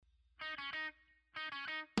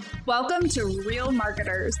Welcome to Real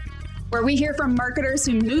Marketers, where we hear from marketers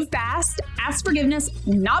who move fast, ask forgiveness,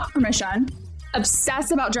 not permission,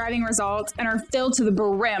 obsess about driving results, and are filled to the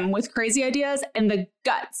brim with crazy ideas and the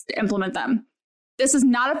guts to implement them. This is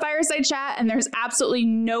not a fireside chat, and there's absolutely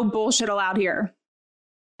no bullshit allowed here.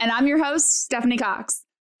 And I'm your host, Stephanie Cox.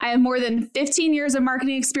 I have more than 15 years of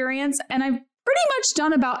marketing experience, and I've pretty much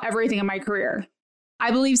done about everything in my career.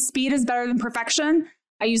 I believe speed is better than perfection.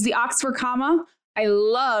 I use the Oxford comma. I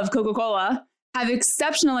love Coca-Cola, have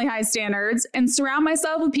exceptionally high standards, and surround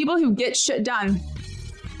myself with people who get shit done.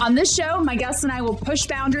 On this show, my guests and I will push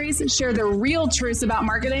boundaries, share the real truths about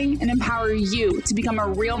marketing, and empower you to become a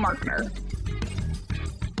real marketer.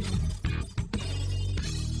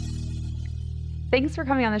 Thanks for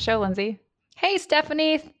coming on the show, Lindsay. Hey,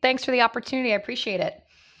 Stephanie. Thanks for the opportunity. I appreciate it.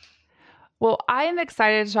 Well, I am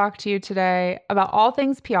excited to talk to you today about all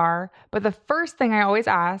things PR, but the first thing I always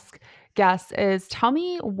ask guests is, tell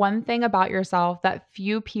me one thing about yourself that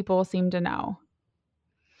few people seem to know.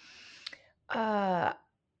 That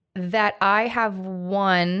I have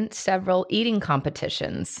won several eating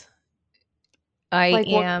competitions. I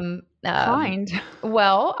am kind.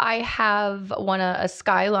 Well, I have won a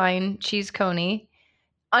Skyline cheese coney.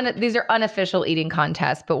 These are unofficial eating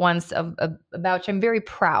contests, but ones about which I'm very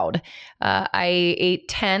proud. I ate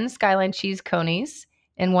 10 Skyline cheese conies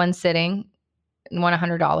in one sitting and won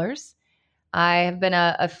 $100. I have been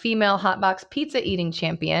a female hotbox pizza eating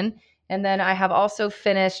champion. And then I have also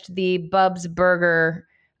finished the Bub's Burger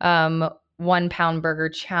 1 pound burger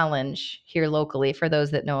challenge here locally for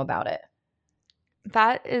those that know about it.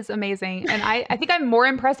 That is amazing. And I think I'm more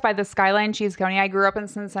impressed by the Skyline cheese coney. I grew up in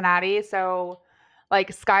Cincinnati, so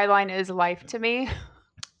like Skyline is life to me.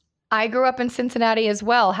 I grew up in Cincinnati as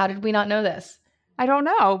well. How did we not know this? I don't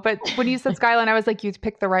know. But when you said Skyline, I was like, you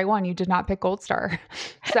picked the right one. You did not pick Gold Star.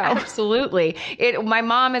 So absolutely. My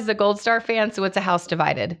mom is a Gold Star fan, so it's a house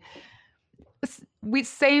divided.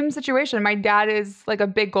 Same situation. My dad is like a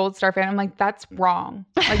big Gold Star fan. I'm like, that's wrong.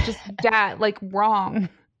 Like just dad, like wrong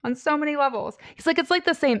on so many levels. He's like, it's like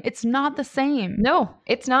the same. It's not the same. No,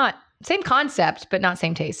 it's not. Same concept, but not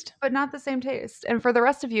same taste. But not the same taste. And for the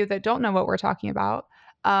rest of you that don't know what we're talking about,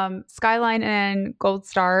 Skyline and Gold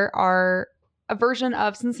Star are a version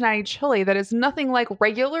of Cincinnati chili that is nothing like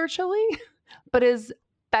regular chili, but is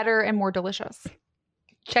better and more delicious.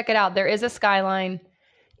 Check it out. There is a Skyline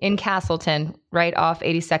in Castleton, right off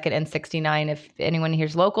 82nd and 69. If anyone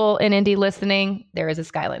here's local in Indy listening, there is a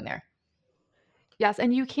Skyline there. Yes,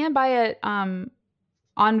 and you can buy it on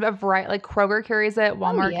a variety, like Kroger carries it,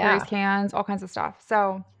 Walmart carries cans, all kinds of stuff.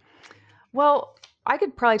 So, well, I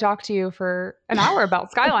could probably talk to you for an hour about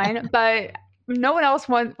Skyline, but no one else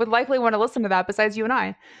would likely want to listen to that besides you and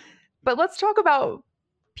I. But let's talk about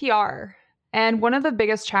PR. And one of the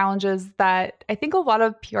biggest challenges that I think a lot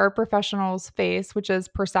of PR professionals face, which is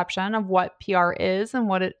perception of what PR is and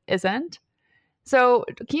what it isn't. So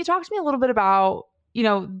can you talk to me a little bit about,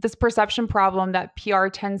 this perception problem that PR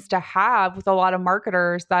tends to have with a lot of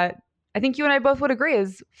marketers that I think you and I both would agree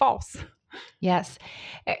is false? Yes.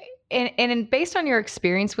 And based on your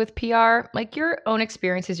experience with PR, like your own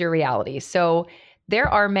experience is your reality. So there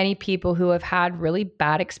are many people who have had really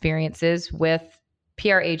bad experiences with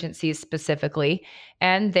PR agencies specifically,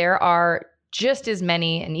 and there are just as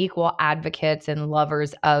many and equal advocates and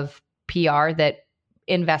lovers of PR that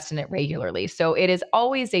invest in it regularly. So it is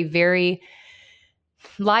always a very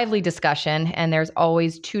lively discussion, and there's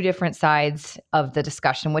always two different sides of the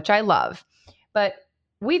discussion, which I love. But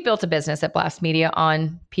we've built a business at Blast Media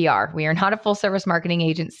on PR. We are not a full service marketing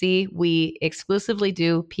agency. We exclusively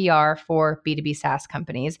do PR for B2B SaaS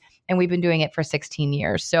companies, and we've been doing it for 16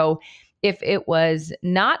 years. So if it was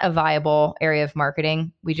not a viable area of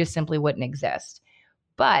marketing, we just simply wouldn't exist.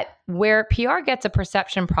 But where PR gets a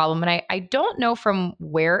perception problem, and I don't know from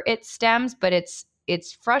where it stems, but it's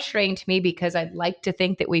frustrating to me because I'd like to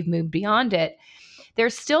think that we've moved beyond it.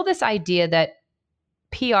 There's still this idea that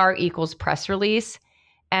PR equals press release,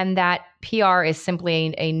 and that PR is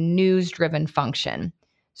simply a news-driven function.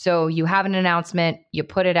 So you have an announcement, you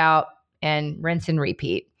put it out, and rinse and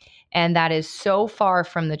repeat. And that is so far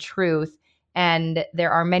from the truth. And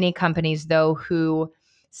there are many companies, though, who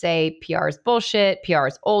say PR is bullshit, PR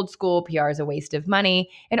is old school, PR is a waste of money.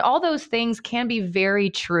 And all those things can be very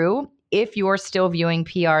true if you're still viewing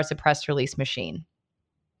PR as a press release machine.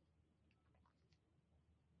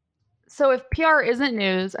 So if PR isn't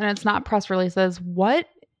news and it's not press releases, what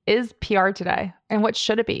is PR today and what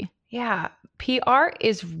should it be? Yeah, PR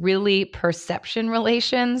is really perception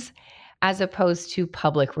relations as opposed to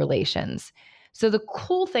public relations. So the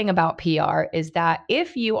cool thing about PR is that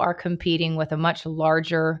if you are competing with a much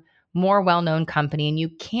larger, more well-known company, and you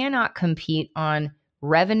cannot compete on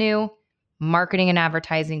revenue, marketing and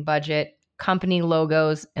advertising budget, company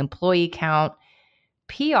logos, employee count.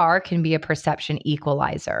 PR can be a perception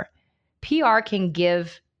equalizer. PR can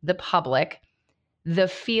give the public the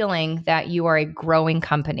feeling that you are a growing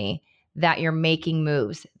company, that you're making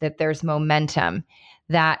moves, that there's momentum,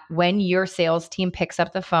 that when your sales team picks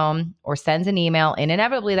up the phone or sends an email, and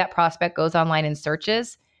inevitably that prospect goes online and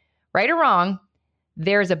searches, right or wrong,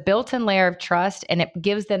 there's a built-in layer of trust, and it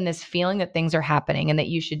gives them this feeling that things are happening and that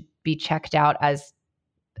you should be checked out as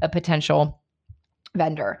a potential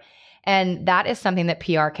vendor. And that is something that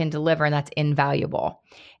PR can deliver, and that's invaluable.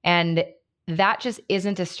 And that just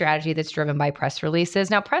isn't a strategy that's driven by press releases.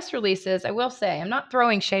 Now, press releases, I will say, I'm not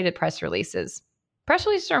throwing shade at press releases. Press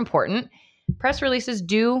releases are important. Press releases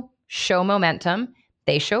do show momentum,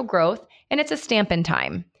 they show growth, and it's a stamp in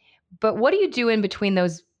time. But what do you do in between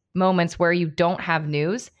those moments where you don't have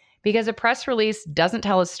news? Because a press release doesn't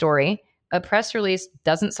tell a story. A press release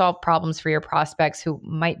doesn't solve problems for your prospects who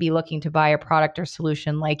might be looking to buy a product or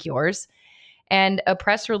solution like yours. And a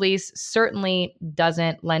press release certainly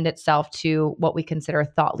doesn't lend itself to what we consider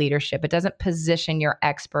thought leadership. It doesn't position your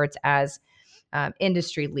experts as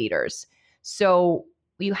industry leaders. So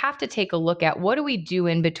you have to take a look at, what do we do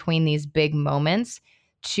in between these big moments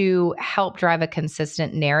to help drive a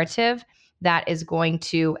consistent narrative that is going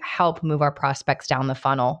to help move our prospects down the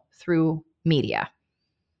funnel through media.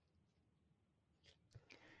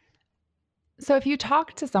 So if you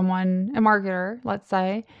talk to someone, a marketer, let's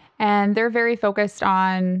say, and they're very focused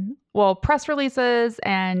on, well, press releases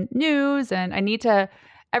and news, and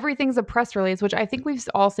everything's a press release, which I think we've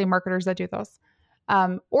all seen marketers that do this.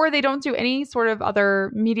 Or they don't do any sort of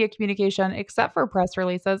other media communication except for press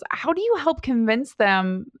releases. How do you help convince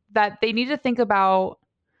them that they need to think about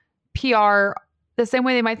PR the same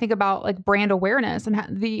way they might think about like brand awareness and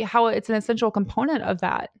how it's an essential component of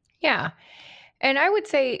that? Yeah. And I would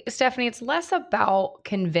say, Stephanie, it's less about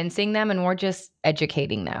convincing them and more just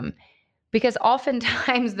educating them. Because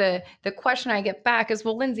oftentimes the question I get back is,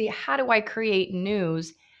 well, Lindsay, how do I create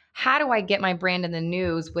news? How do I get my brand in the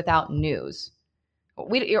news without news?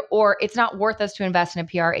 Or it's not worth us to invest in a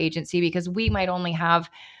PR agency because we might only have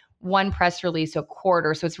one press release a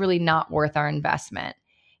quarter. So it's really not worth our investment.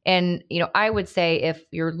 And, I would say if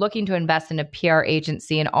you're looking to invest in a PR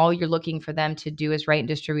agency and all you're looking for them to do is write and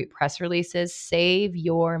distribute press releases, save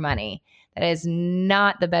your money. That is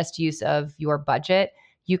not the best use of your budget.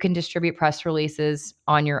 You can distribute press releases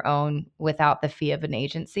on your own without the fee of an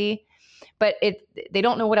agency, but they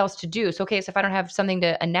don't know what else to do. So, so if I don't have something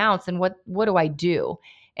to announce, then what do I do?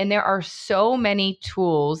 And there are so many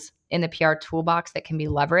tools in the PR toolbox that can be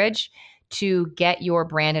leveraged to get your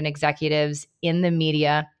brand and executives in the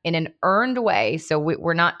media in an earned way. So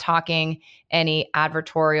we're not talking any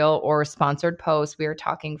advertorial or sponsored posts. We are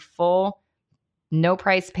talking full, no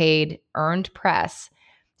price paid, earned press.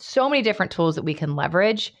 So many different tools that we can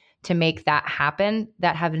leverage to make that happen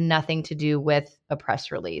that have nothing to do with a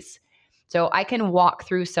press release. So I can walk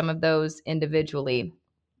through some of those individually.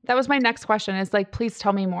 That was my next question, is like, please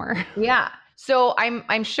tell me more. Yeah. So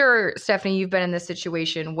I'm sure, Stephanie, you've been in this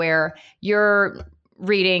situation where you're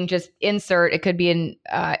reading, just insert, it could be an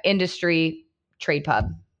industry trade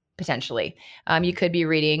pub, potentially. You could be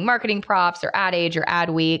reading Marketing Profs or Ad Age or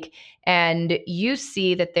Ad Week, and you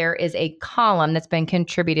see that there is a column that's been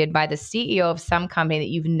contributed by the CEO of some company that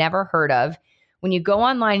you've never heard of. When you go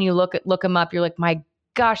online, you look them up, you're like, my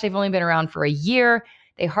gosh, they've only been around for a year.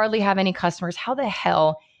 They hardly have any customers. How the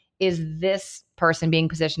hell is this person being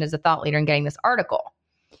positioned as a thought leader and getting this article?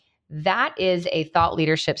 That is a thought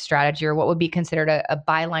leadership strategy, or what would be considered a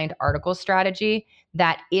bylined article strategy.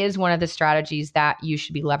 That is one of the strategies that you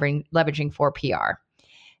should be leveraging for PR.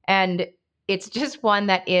 And it's just one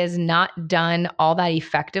that is not done all that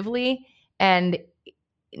effectively. And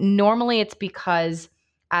normally it's because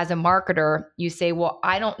as a marketer, you say, well,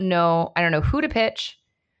 I don't know who to pitch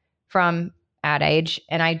from Ad Age,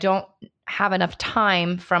 and I don't have enough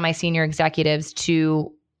time from my senior executives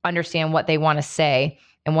to understand what they want to say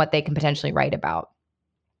and what they can potentially write about.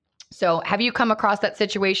 So have you come across that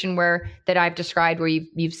situation that I've described where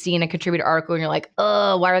you've seen a contributor article and you're like,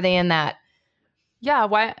 oh, why are they in that? Yeah.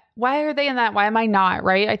 Why are they in that? Why am I not?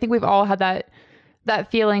 Right. I think we've all had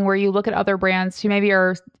that feeling where you look at other brands who maybe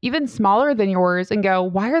are even smaller than yours and go,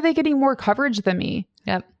 why are they getting more coverage than me?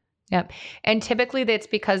 Yep. And typically that's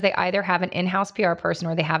because they either have an in-house PR person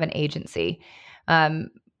or they have an agency.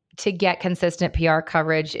 To get consistent PR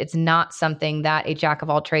coverage, it's not something that a jack of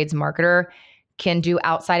all trades marketer can do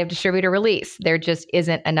outside of distributor release. There just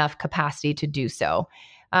isn't enough capacity to do so.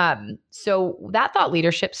 So that thought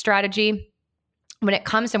leadership strategy, when it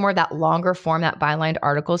comes to more of that longer form, that bylined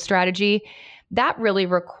article strategy, that really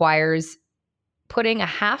requires putting a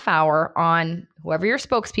half hour on whoever your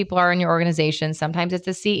spokespeople are in your organization. Sometimes it's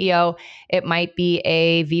a CEO. It might be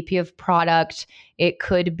a VP of product. It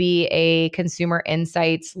could be a consumer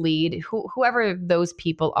insights lead, whoever those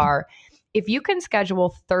people are. If you can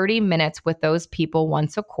schedule 30 minutes with those people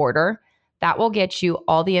once a quarter, that will get you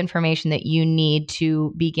all the information that you need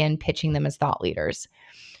to begin pitching them as thought leaders.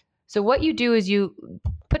 So what you do is you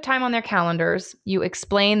put time on their calendars. You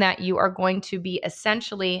explain that you are going to be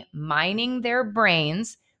essentially mining their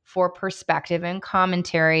brains for perspective and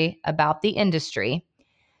commentary about the industry,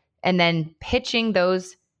 and then pitching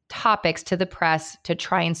those topics to the press to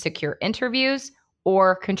try and secure interviews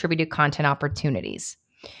or contributed content opportunities.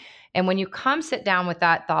 And when you come sit down with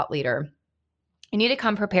that thought leader, you need to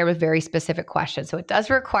come prepared with very specific questions. So it does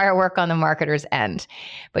require work on the marketer's end,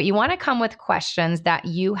 but you want to come with questions that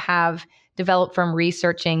you have developed from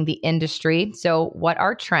researching the industry. So what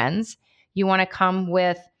are trends? You want to come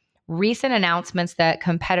with recent announcements that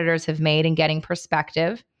competitors have made and getting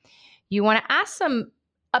perspective. You want to ask some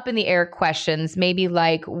up in the air questions, maybe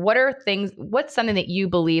like, what's something that you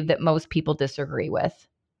believe that most people disagree with?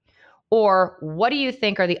 Or what do you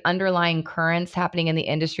think are the underlying currents happening in the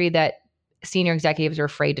industry that senior executives are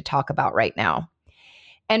afraid to talk about right now?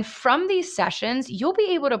 And from these sessions, you'll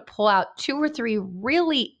be able to pull out 2 or 3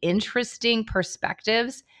 really interesting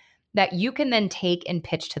perspectives that you can then take and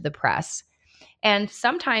pitch to the press. And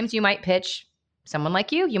sometimes you might pitch someone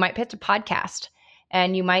like you might pitch a podcast,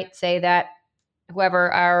 and you might say that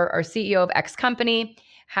whoever our CEO of X company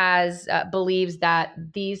has believes that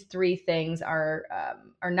these 3 things are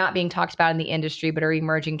not being talked about in the industry, but are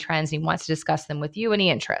emerging trends, and he wants to discuss them with you. Any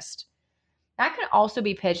interest? That can also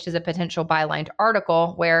be pitched as a potential bylined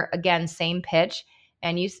article where, again, same pitch,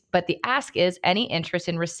 but the ask is any interest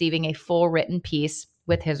in receiving a full written piece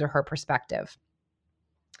with his or her perspective.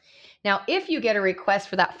 Now, if you get a request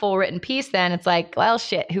for that full written piece, then it's like, well,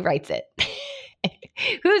 shit, who writes it?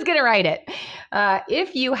 Who's going to write it?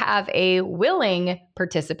 If you have a willing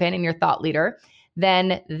participant in your thought leader,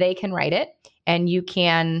 then they can write it, and you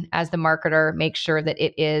can, as the marketer, make sure that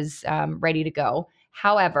it is ready to go.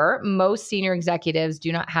 However, most senior executives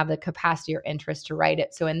do not have the capacity or interest to write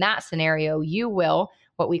it. So in that scenario, you will,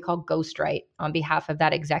 what we call ghostwrite on behalf of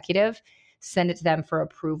that executive, send it to them for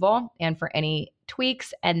approval and for any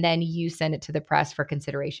tweaks, and then you send it to the press for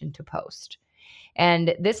consideration to post.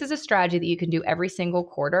 And this is a strategy that you can do every single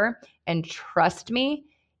quarter. And trust me,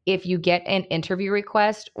 if you get an interview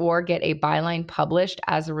request or get a byline published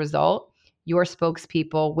as a result, your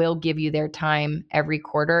spokespeople will give you their time every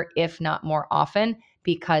quarter, if not more often,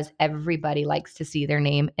 because everybody likes to see their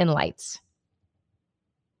name in lights.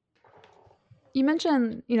 You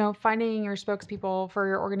mentioned, finding your spokespeople for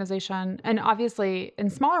your organization. And obviously in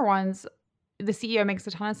smaller ones, the CEO makes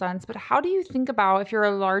a ton of sense. But how do you think about, if you're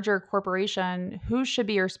a larger corporation, who should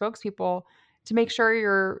be your spokespeople to make sure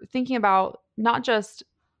you're thinking about not just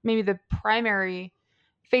maybe the primary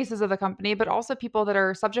faces of the company, but also people that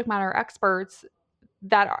are subject matter experts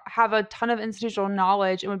that have a ton of institutional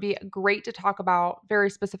knowledge and would be great to talk about very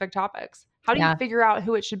specific topics? How do you figure out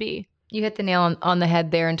who it should be? You hit the nail on the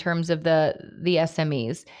head there in terms of the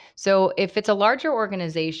SMEs. So if it's a larger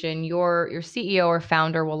organization, your CEO or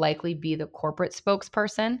founder will likely be the corporate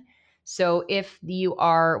spokesperson. So if you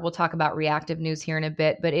are, we'll talk about reactive news here in a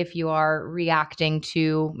bit, but if you are reacting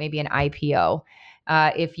to maybe an IPO,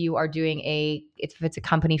 if you are doing if it's a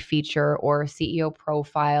company feature or a CEO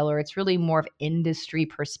profile, or it's really more of industry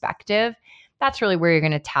perspective, that's really where you're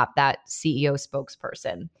going to tap that CEO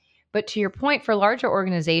spokesperson. But to your point, for larger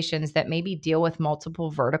organizations that maybe deal with multiple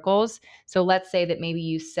verticals, so let's say that maybe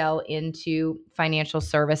you sell into financial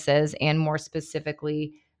services, and more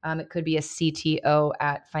specifically, it could be a CTO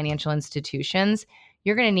at financial institutions,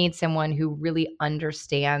 you're going to need someone who really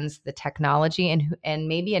understands the technology and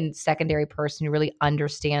maybe a secondary person who really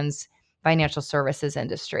understands financial services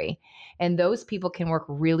industry. And those people can work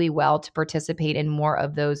really well to participate in more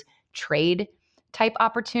of those trade type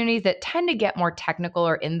opportunities that tend to get more technical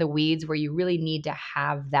or in the weeds, where you really need to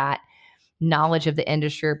have that knowledge of the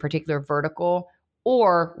industry or particular vertical,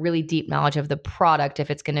 or really deep knowledge of the product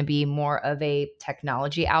if it's going to be more of a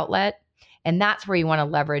technology outlet. And that's where you want to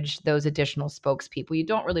leverage those additional spokespeople. You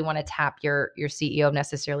don't really want to tap your CEO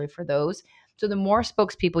necessarily for those. So the more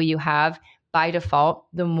spokespeople you have, by default,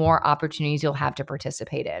 the more opportunities you'll have to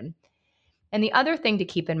participate in. And the other thing to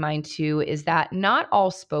keep in mind too is that not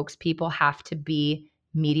all spokespeople have to be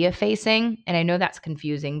media facing. And I know that's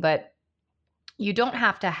confusing, but you don't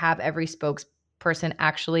have to have every spokesperson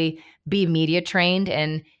actually be media trained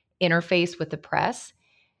and interface with the press.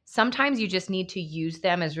 Sometimes you just need to use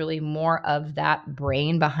them as really more of that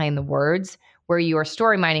brain behind the words, where you are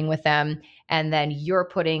story mining with them, and then you're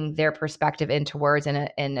putting their perspective into words and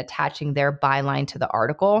attaching their byline to the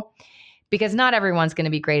article. Because not everyone's going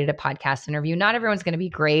to be great at a podcast interview. Not everyone's going to be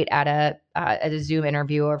great at a Zoom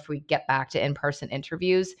interview, or if we get back to in-person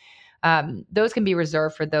interviews. Those can be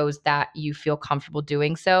reserved for those that you feel comfortable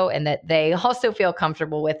doing so, and that they also feel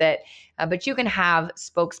comfortable with it. But you can have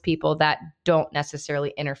spokespeople that don't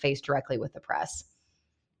necessarily interface directly with the press.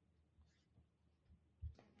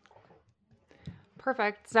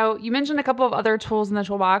 Perfect. So you mentioned a couple of other tools in the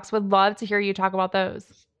toolbox. Would love to hear you talk about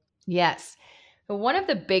those. Yes. One of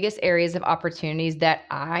the biggest areas of opportunities that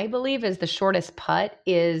I believe is the shortest putt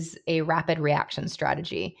is a rapid reaction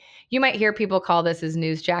strategy. You might hear people call this as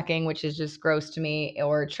newsjacking, which is just gross to me,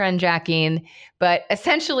 or trend jacking, but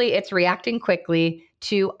essentially it's reacting quickly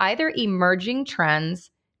to either emerging trends,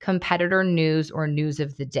 competitor news, or news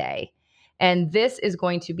of the day. And this is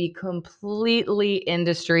going to be completely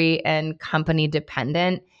industry and company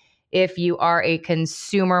dependent. If you are a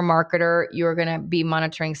consumer marketer, you're going to be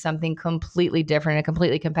monitoring something completely different, a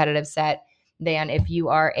completely competitive set than if you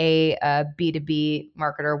are a B2B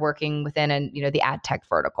marketer working within the ad tech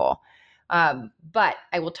vertical. But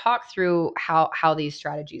I will talk through how these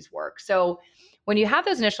strategies work. So when you have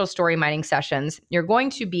those initial story mining sessions, you're going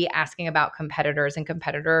to be asking about competitors and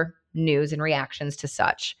competitor news and reactions to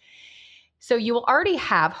such. So you will already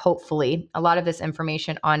have, hopefully, a lot of this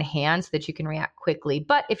information on hand so that you can react quickly.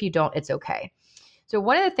 But if you don't, it's okay. So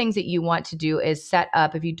one of the things that you want to do is set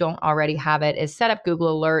up, if you don't already have it, is set up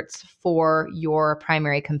Google Alerts for your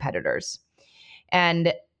primary competitors.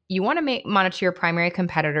 And you want to monitor your primary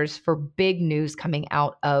competitors for big news coming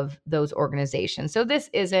out of those organizations. So this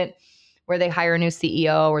isn't where they hire a new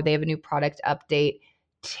CEO or they have a new product update.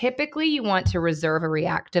 Typically, you want to reserve a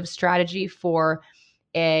reactive strategy for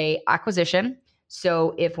a acquisition.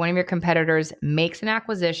 So if one of your competitors makes an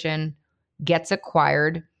acquisition, gets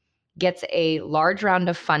acquired, gets a large round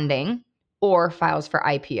of funding, or files for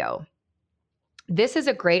IPO, this is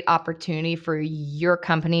a great opportunity for your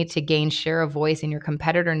company to gain share of voice in your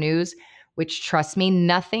competitor news, which, trust me,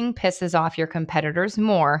 nothing pisses off your competitors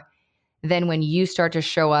more than when you start to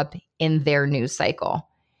show up in their news cycle.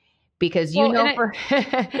 Because I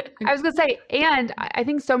was going to say, and I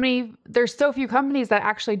think there's so few companies that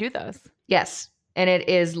actually do this. Yes. And it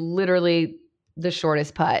is literally the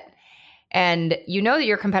shortest putt. And you know that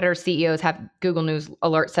your competitor CEOs have Google News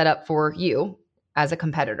Alert set up for you as a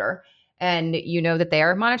competitor. And you know that they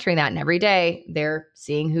are monitoring that. And every day they're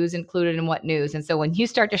seeing who's included in what news. And so when you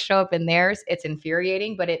start to show up in theirs, it's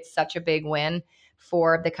infuriating, but it's such a big win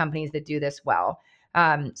for the companies that do this well.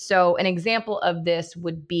 So an example of this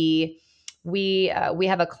would be we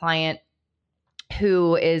have a client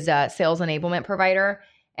who is a sales enablement provider,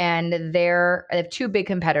 and they have two big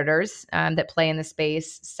competitors that play in the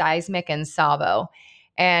space, Seismic and Savo.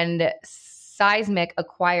 And Seismic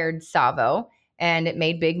acquired Savo, and it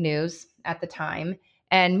made big news at the time.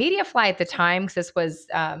 And Mediafly at the time, because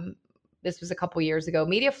this was a couple years ago,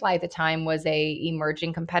 Mediafly at the time was a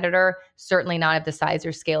emerging competitor, certainly not of the size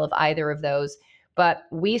or scale of either of those. But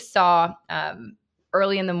we saw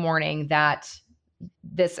early in the morning that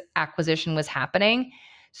this acquisition was happening.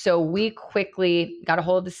 So we quickly got a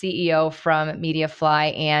hold of the CEO from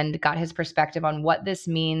Mediafly and got his perspective on what this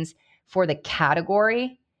means for the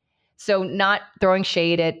category. So not throwing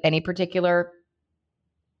shade at any particular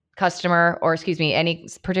customer or, any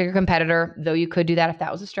particular competitor, though you could do that if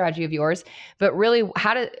that was a strategy of yours. But really,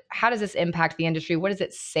 how does this impact the industry? What does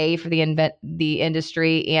it say for the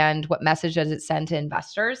industry, and what message does it send to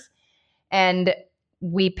investors? And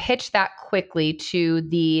we pitched that quickly to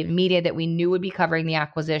the media that we knew would be covering the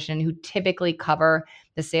acquisition, who typically cover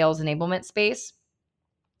the sales enablement space.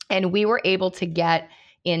 And we were able to get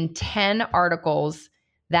in 10 articles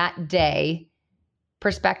that day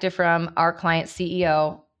perspective from our client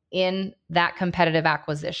CEO in that competitive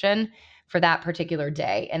acquisition for that particular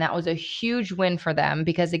day. And that was a huge win for them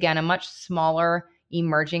because, again, a much smaller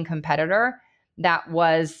emerging competitor that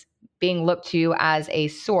was being looked to as a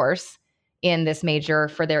source in this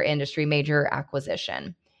for their industry, major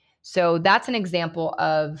acquisition. So that's an example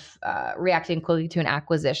of reacting quickly to an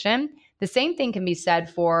acquisition. The same thing can be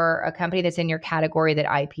said for a company that's in your category that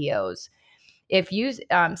IPOs. If you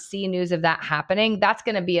see news of that happening, that's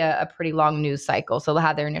going to be a pretty long news cycle. So they'll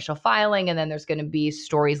have their initial filing, and then there's going to be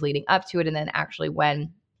stories leading up to it, and then actually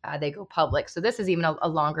when they go public. So this is even a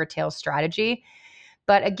longer tail strategy.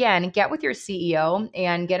 But again, get with your CEO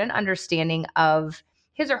and get an understanding of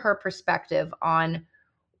his or her perspective on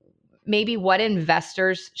maybe what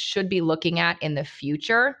investors should be looking at in the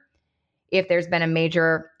future if there's been a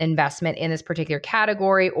major investment in this particular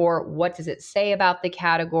category, or what does it say about the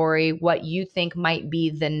category, what you think might be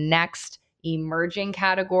the next emerging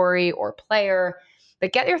category or player.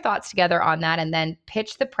 But get your thoughts together on that and then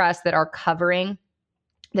pitch the press that are covering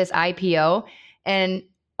this IPO and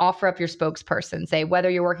offer up your spokesperson. Say whether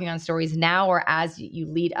you're working on stories now or as you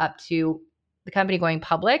lead up to the company going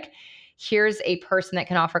public, here's a person that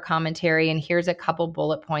can offer commentary and here's a couple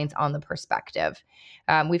bullet points on the perspective.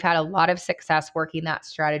 We've had a lot of success working that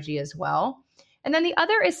strategy as well. And then the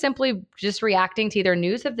other is simply just reacting to either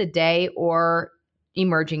news of the day or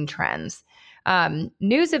emerging trends.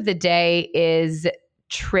 News of the day is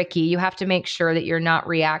tricky. You have to make sure that you're not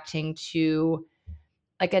reacting to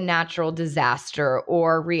like a natural disaster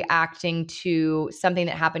or reacting to something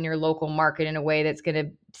that happened in your local market in a way that's going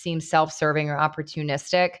to seem self-serving or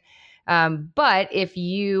opportunistic. But if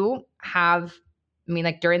you have,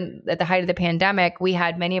 like at the height of the pandemic, we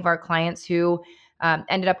had many of our clients who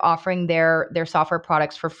ended up offering their software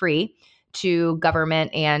products for free to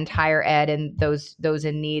government and higher ed and those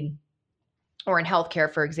in need, or in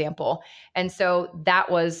healthcare, for example. And so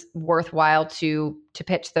that was worthwhile to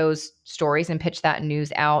pitch those stories and pitch that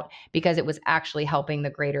news out because it was actually helping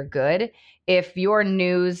the greater good. If your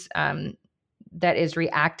news that is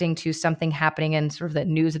reacting to something happening in sort of the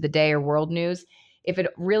news of the day or world news, if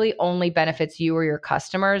it really only benefits you or your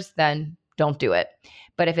customers, then don't do it.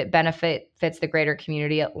 But if it benefits the greater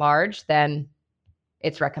community at large, then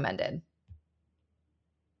it's recommended.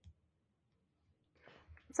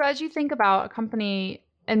 So as you think about a company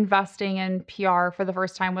investing in PR for the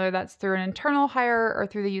first time, whether that's through an internal hire or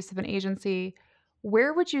through the use of an agency,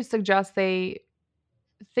 where would you suggest they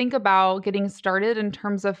think about getting started in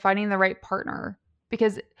terms of finding the right partner?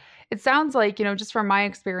 Because it sounds like, just from my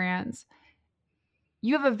experience,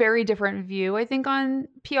 you have a very different view, I think, on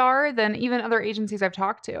PR than even other agencies I've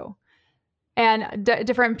talked to and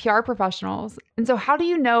different PR professionals. And so how do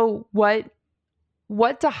you know what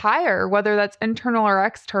to hire, whether that's internal or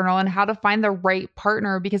external, and how to find the right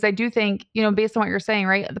partner? Because I do think, based on what you're saying,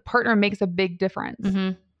 right, the partner makes a big difference.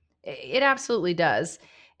 Mm-hmm. It absolutely does.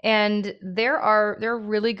 And there are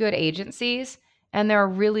really good agencies and there are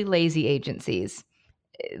really lazy agencies.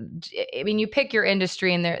 You pick your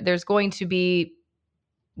industry and there's going to be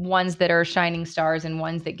ones that are shining stars and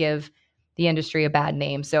ones that give the industry a bad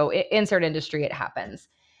name. So insert industry, it happens.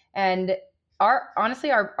 And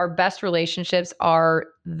our best relationships are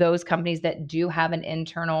those companies that do have an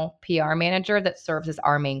internal PR manager that serves as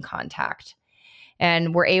our main contact.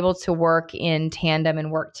 And we're able to work in tandem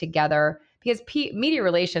and work together because media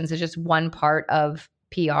relations is just one part of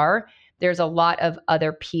PR. There's a lot of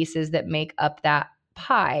other pieces that make up that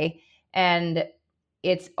pie. And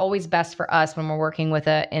it's always best for us when we're working with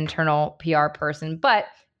an internal PR person, but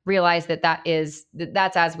realize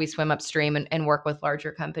that's as we swim upstream and work with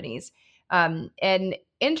larger companies. And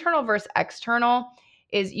internal versus external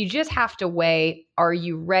is you just have to weigh, are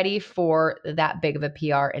you ready for that big of a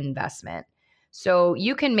PR investment? So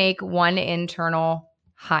you can make one internal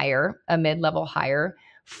hire, a mid-level hire,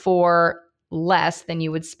 for less than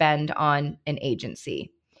you would spend on an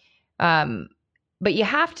agency. But you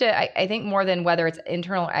have to, I think more than whether it's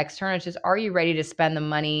internal or external, it's just, are you ready to spend the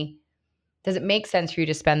money? Does it make sense for you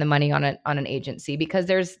to spend the money on an agency? Because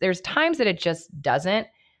there's times that it just doesn't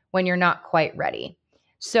when you're not quite ready.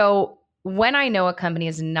 So when I know a company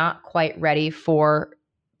is not quite ready for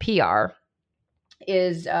PR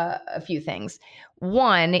is a few things.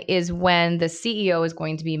 One is when the CEO is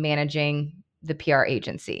going to be managing the PR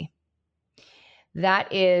agency.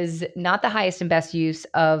 That is not the highest and best use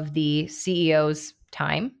of the CEO's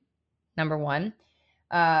time, number one.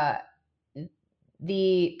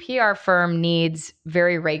 The PR firm needs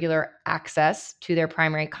very regular access to their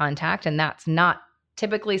primary contact, and that's not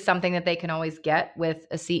typically something that they can always get with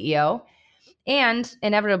a CEO. And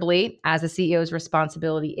inevitably, as a CEO's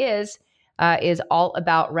responsibility is all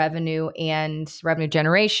about revenue and revenue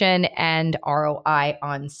generation and ROI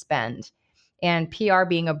on spend. And PR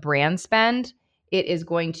being a brand spend, it is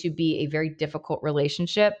going to be a very difficult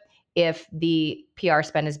relationship if the PR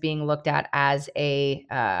spend is being looked at as a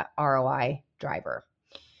ROI driver.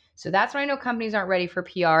 So that's when I know companies aren't ready for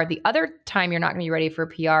PR. The other time you're not going to be ready for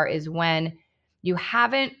PR is when you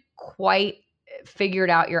haven't quite figured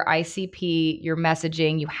out your ICP, your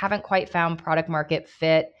messaging, you haven't quite found product market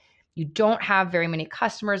fit, you don't have very many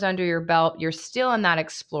customers under your belt, you're still in that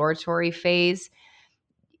exploratory phase.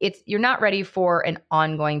 You're not ready for an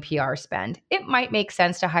ongoing PR spend. It might make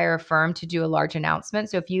sense to hire a firm to do a large announcement.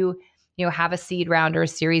 So if you have a seed round or a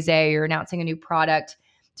Series A, or you're announcing a new product,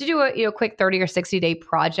 to do a quick 30 or 60 day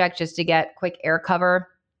project just to get quick air cover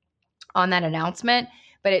on that announcement.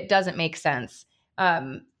 but it doesn't make sense.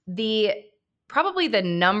 Probably the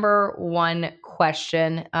number one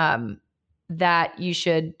question that you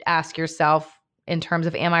should ask yourself in terms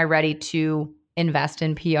of, am I ready to invest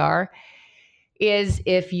in PR, is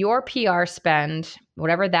if your PR spend,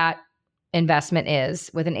 whatever that investment is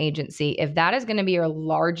with an agency, if that is going to be your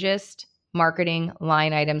largest marketing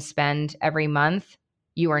line item spend every month,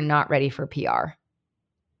 you are not ready for PR.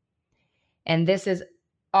 And this is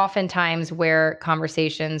oftentimes where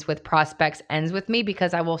conversations with prospects ends with me,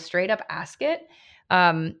 because I will straight up ask it.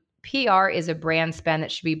 PR is a brand spend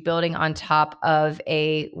that should be building on top of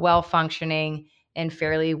a well-functioning and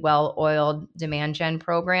fairly well-oiled demand gen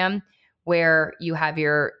program, where you have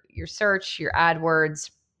your search, your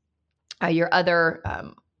AdWords, your other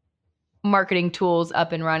marketing tools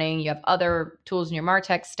up and running. You have other tools in your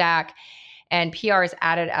MarTech stack, and PR is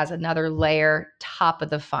added as another layer, top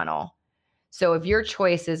of the funnel. So if your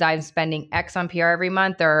choice is I'm spending X on PR every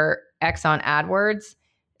month or X on AdWords,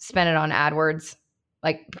 spend it on AdWords.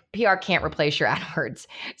 Like, PR can't replace your AdWords.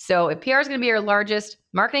 So if PR is going to be your largest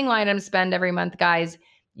marketing line item spend every month, guys,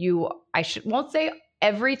 won't say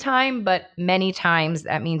every time, but many times,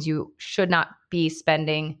 that means you should not be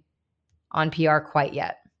spending on PR quite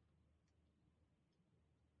yet.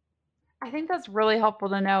 I think that's really helpful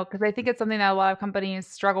to know, because I think it's something that a lot of companies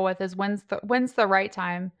struggle with, is when's the right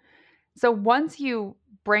time. So once you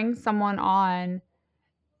bring someone on,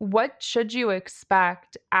 what should you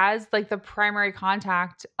expect as like the primary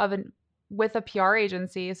contact with a PR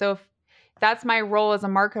agency? So if that's my role as a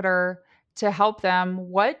marketer to help them,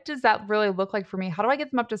 what does that really look like for me? How do I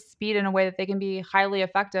get them up to speed in a way that they can be highly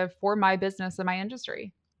effective for my business and my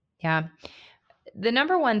industry? Yeah. The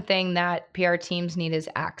number one thing that PR teams need is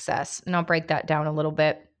access. And I'll break that down a little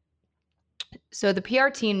bit. So the PR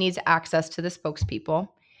team needs access to the spokespeople.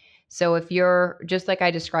 So if you're, just like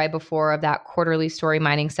I described before of that quarterly story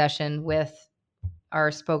mining session with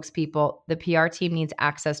our spokespeople, the PR team needs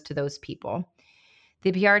access to those people.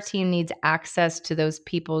 The PR team needs access to those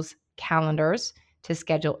people's calendars to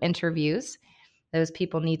schedule interviews. Those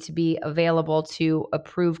people need to be available to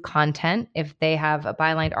approve content if they have a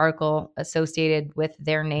bylined article associated with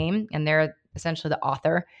their name and they're essentially the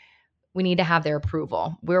author. We need to have their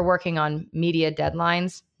approval. We're working on media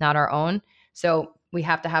deadlines, not our own. So we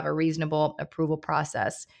have to have a reasonable approval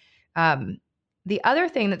process. The other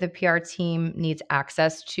thing that the PR team needs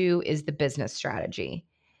access to is the business strategy.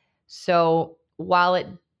 So while it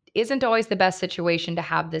isn't always the best situation to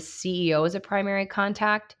have the CEO as a primary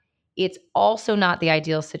contact, it's also not the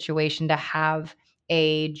ideal situation to have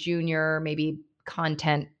a junior, maybe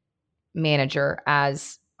content manager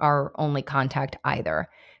as our only contact either.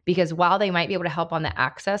 Because while they might be able to help on the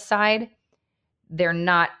access side, they're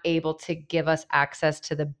not able to give us access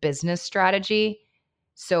to the business strategy.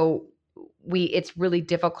 So it's really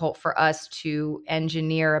difficult for us to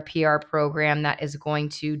engineer a PR program that is going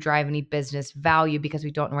to drive any business value because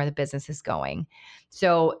we don't know where the business is going.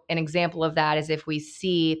 So an example of that is if we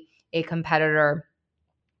see a competitor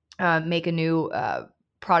make a new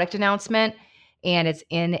product announcement and it's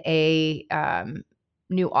in it's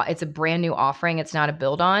a brand new offering, it's not a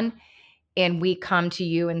build on, and we come to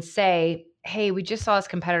you and say, hey, we just saw this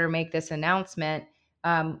competitor make this announcement.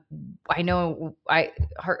 I know I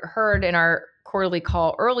heard in our quarterly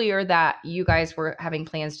call earlier that you guys were having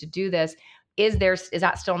plans to do this. Is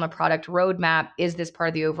that still on the product roadmap? Is this part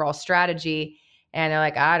of the overall strategy? And they're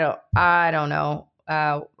like, I don't know.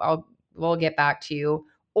 We'll get back to you.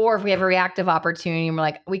 Or if we have a reactive opportunity and we're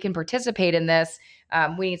like, we can participate in this.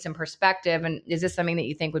 We need some perspective. And is this something that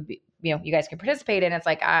you think would be, you guys can participate in? It's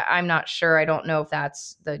like, I'm not sure. I don't know if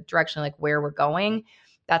that's the direction, like where we're going.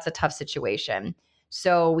 That's a tough situation.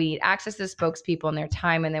 So we need access to spokespeople and their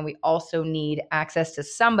time. And then we also need access to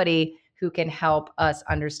somebody who can help us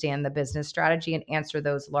understand the business strategy and answer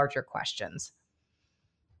those larger questions.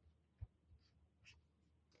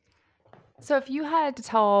 So if you had to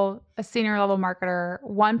tell a senior level marketer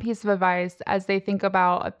one piece of advice as they think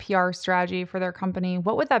about a PR strategy for their company,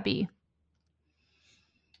 what would that be?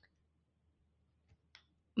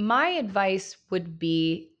 My advice would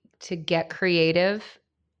be to get creative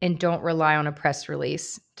and don't rely on a press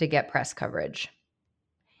release to get press coverage.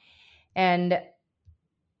 And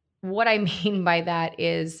what I mean by that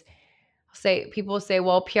is, people say,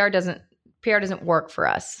 well, PR doesn't work for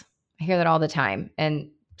us. I hear that all the time. And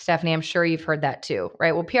Stephanie, I'm sure you've heard that too,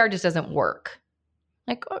 right? Well, PR just doesn't work.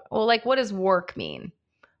 What does work mean?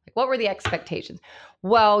 Like, what were the expectations?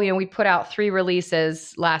 Well, we put out 3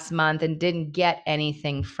 releases last month and didn't get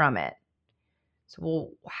anything from it. So,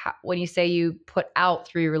 when you say you put out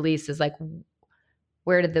 3 releases, like,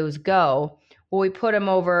 where did those go? Well, we put them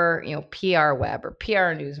over, PR Web or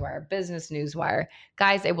PR Newswire, Business Newswire.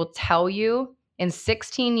 Guys, I will tell you, in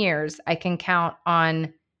 16 years, I can count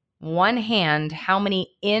on one hand how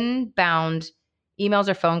many inbound emails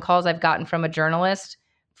or phone calls I've gotten from a journalist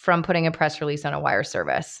from putting a press release on a wire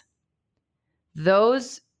service.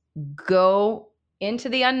 Those go into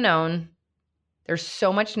the unknown. There's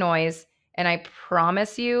so much noise. And I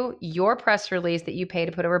promise you, your press release that you pay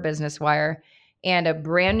to put over Business Wire and a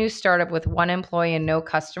brand new startup with one employee and no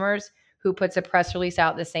customers who puts a press release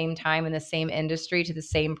out at the same time in the same industry to the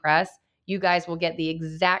same press, you guys will get the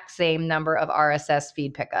exact same number of RSS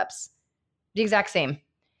feed pickups. The exact same.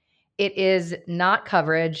 It is not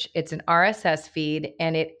coverage. It's an RSS feed,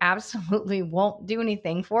 and it absolutely won't do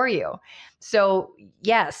anything for you. So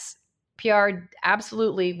yes, PR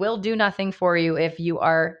absolutely will do nothing for you if you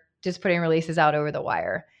are just putting releases out over the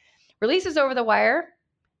wire. Releases over the wire,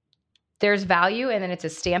 there's value, and then it's a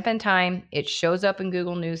stamp in time. It shows up in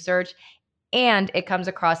Google News search, and it comes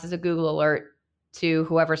across as a Google alert to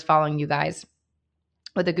whoever's following you guys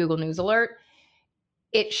with a Google News alert.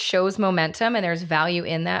 It shows momentum, and there's value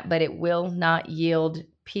in that, but it will not yield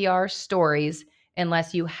PR stories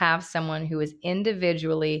unless you have someone who is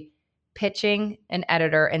individually pitching an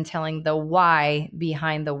editor and telling the why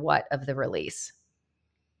behind the what of the release.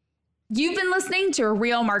 You've been listening to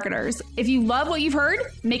Real Marketers. If you love what you've heard,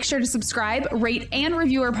 make sure to subscribe, rate, and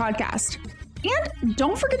review our podcast. And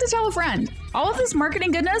don't forget to tell a friend. All of this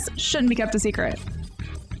marketing goodness shouldn't be kept a secret.